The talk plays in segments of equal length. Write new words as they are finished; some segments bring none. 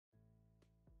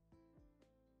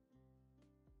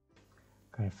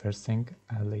Okay, first thing,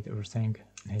 delete everything,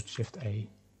 and hit Shift A,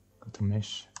 go to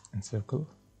Mesh and Circle,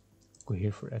 go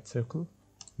here for Add Circle,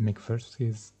 make first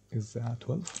is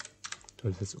 12,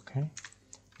 12 is okay.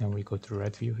 Now we go to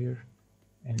Red View here,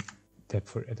 and tap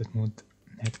for Edit Mode,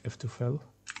 hit F to Fill,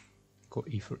 go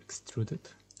E for Extruded,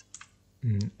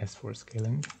 S for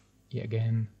Scaling, E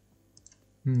again,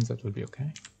 that will be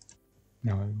okay.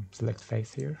 Now select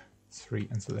Face here, 3,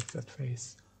 and select that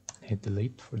face, and hit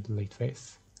Delete for Delete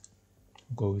Face.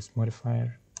 Go with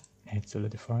modifier, hit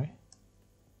solidify,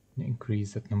 and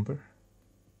increase that number.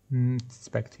 It's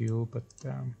back to you, but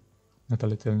not a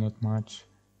little, not much,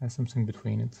 something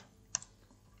between it.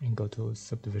 And go to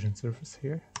subdivision surface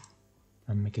here,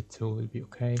 and make it 2 will be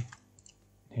okay.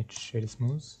 Hit shade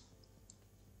smooth.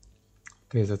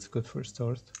 Okay, that's good for a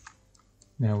start.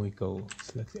 Now we go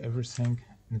select everything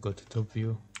and go to top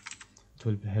view. It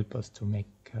will help us to make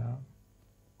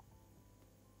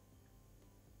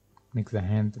the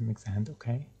hand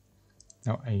okay.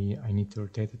 Now I need to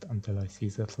rotate it until I see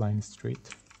that line straight.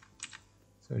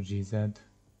 So GZ,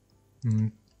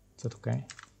 that's okay.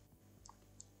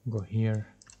 Go here,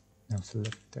 now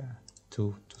select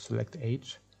 2 to select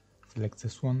H, select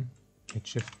this one, hit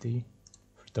Shift D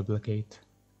for duplicate,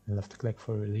 and left click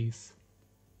for release,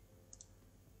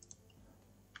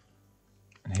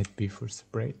 and hit B for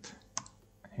separate,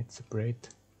 and hit separate.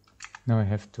 Now I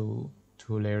have two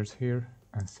layers here,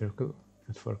 and circle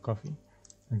that for coffee,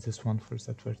 and this one for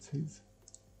that vertices.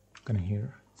 I'm gonna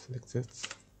here select this,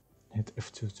 hit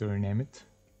F2 to rename it,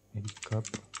 maybe cup.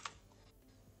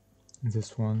 And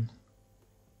this one,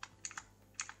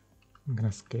 I'm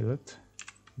gonna scale it,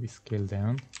 we scale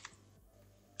down,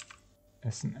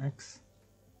 S and X,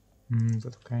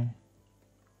 that's okay.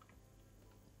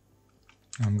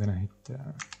 I'm gonna hit,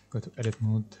 go to edit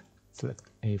mode, select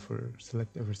A for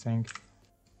select everything,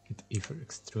 hit E for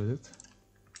extrude it,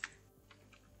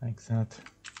 like that,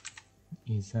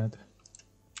 EZ,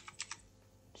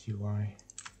 GY,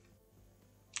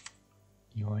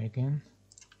 UI again.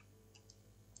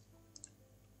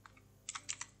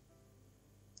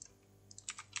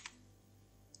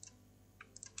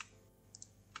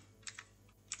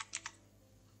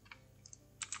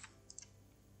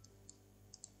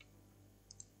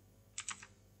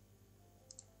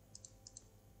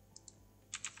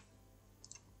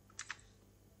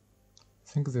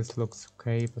 I think this looks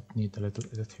okay, but need a little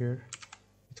edit here.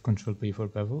 Hit Control B for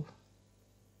bevel,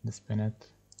 and spin it.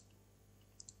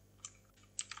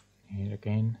 Here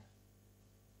again.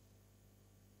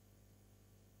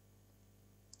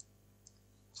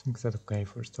 I think that's okay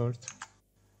for start.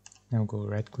 Now go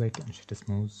right click and shade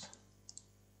smooth.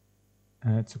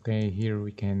 It's okay. Here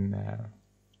we can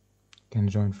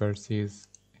join vertices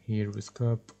here with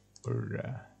cup, or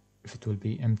if it will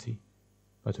be empty.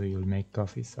 But we will make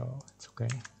coffee, so it's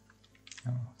okay.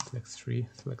 Now select 3,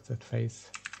 select that face,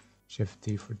 Shift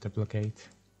D for duplicate,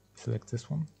 select this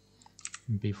one,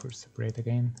 and B for separate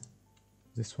again.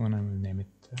 This one I will name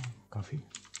it coffee.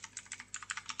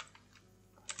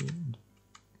 Go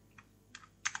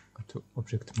to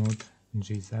object mode,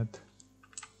 GZ,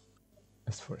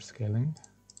 S for scaling.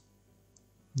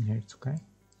 And here it's okay.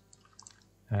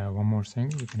 One more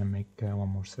thing, we're gonna make one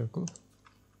more circle.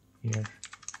 Here,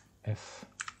 F,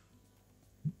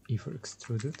 E for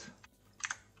extruded,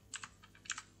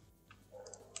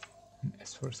 and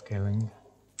S for scaling,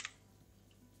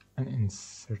 and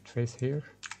insert face here,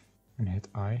 and hit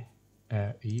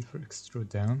E for extrude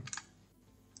down,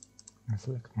 and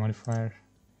select modifier,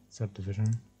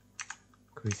 subdivision,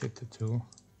 increase it to 2,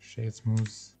 shade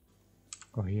smooth,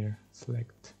 go here,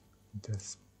 select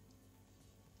this,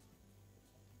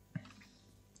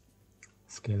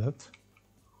 scale it.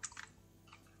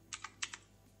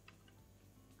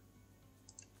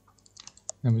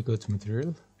 Then we go to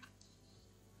material.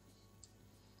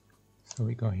 So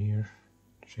we go here,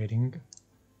 shading.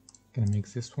 Gonna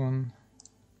make this one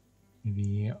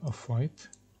maybe off-white.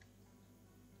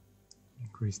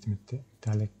 Increase the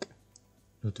metallic,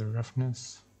 low to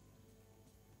roughness.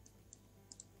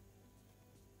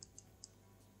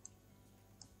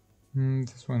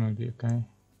 This one will be okay.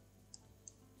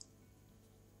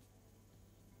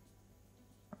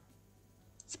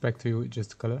 It's back to you,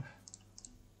 just color.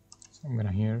 So I'm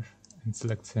gonna here and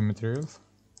select same material,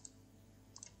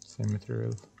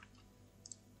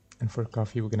 and for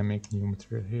coffee we're gonna make new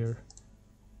material here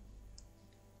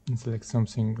and select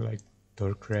something like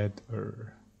dark red,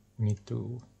 or we need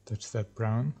to touch that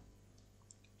brown.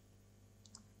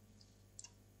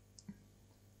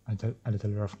 A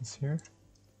little roughness here,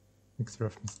 mix the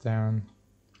roughness down,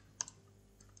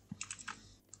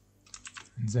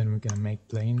 and then we're gonna make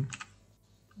plain,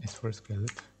 S for scale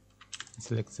it.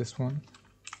 Select this one,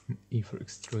 and E for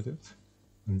extruded.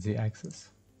 On Z axis,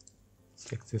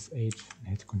 select this edge and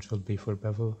hit Ctrl B for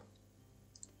bevel.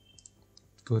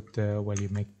 Good while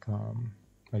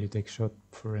you take shot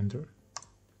for render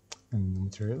and the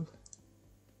material,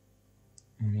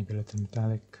 and maybe a little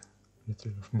metallic, a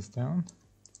little roughness down.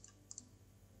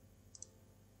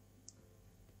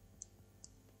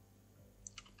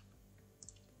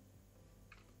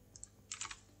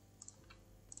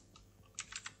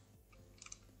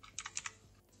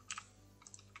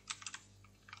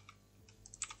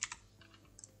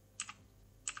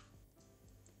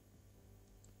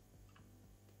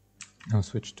 Now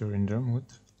switch to render mode.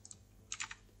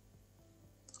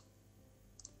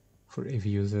 For AV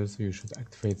users, you should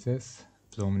activate this,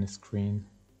 bloom in the screen.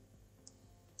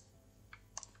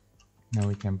 Now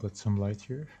we can put some light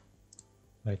here,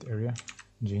 light area,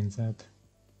 G and Z.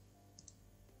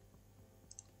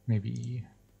 Maybe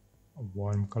a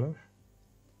warm color,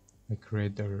 like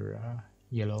red or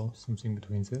yellow, something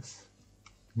between this.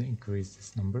 And increase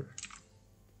this number,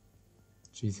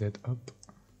 GZ up.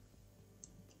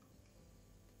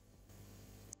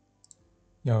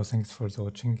 Yo, thanks for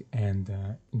watching and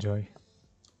enjoy.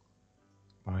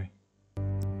 Bye.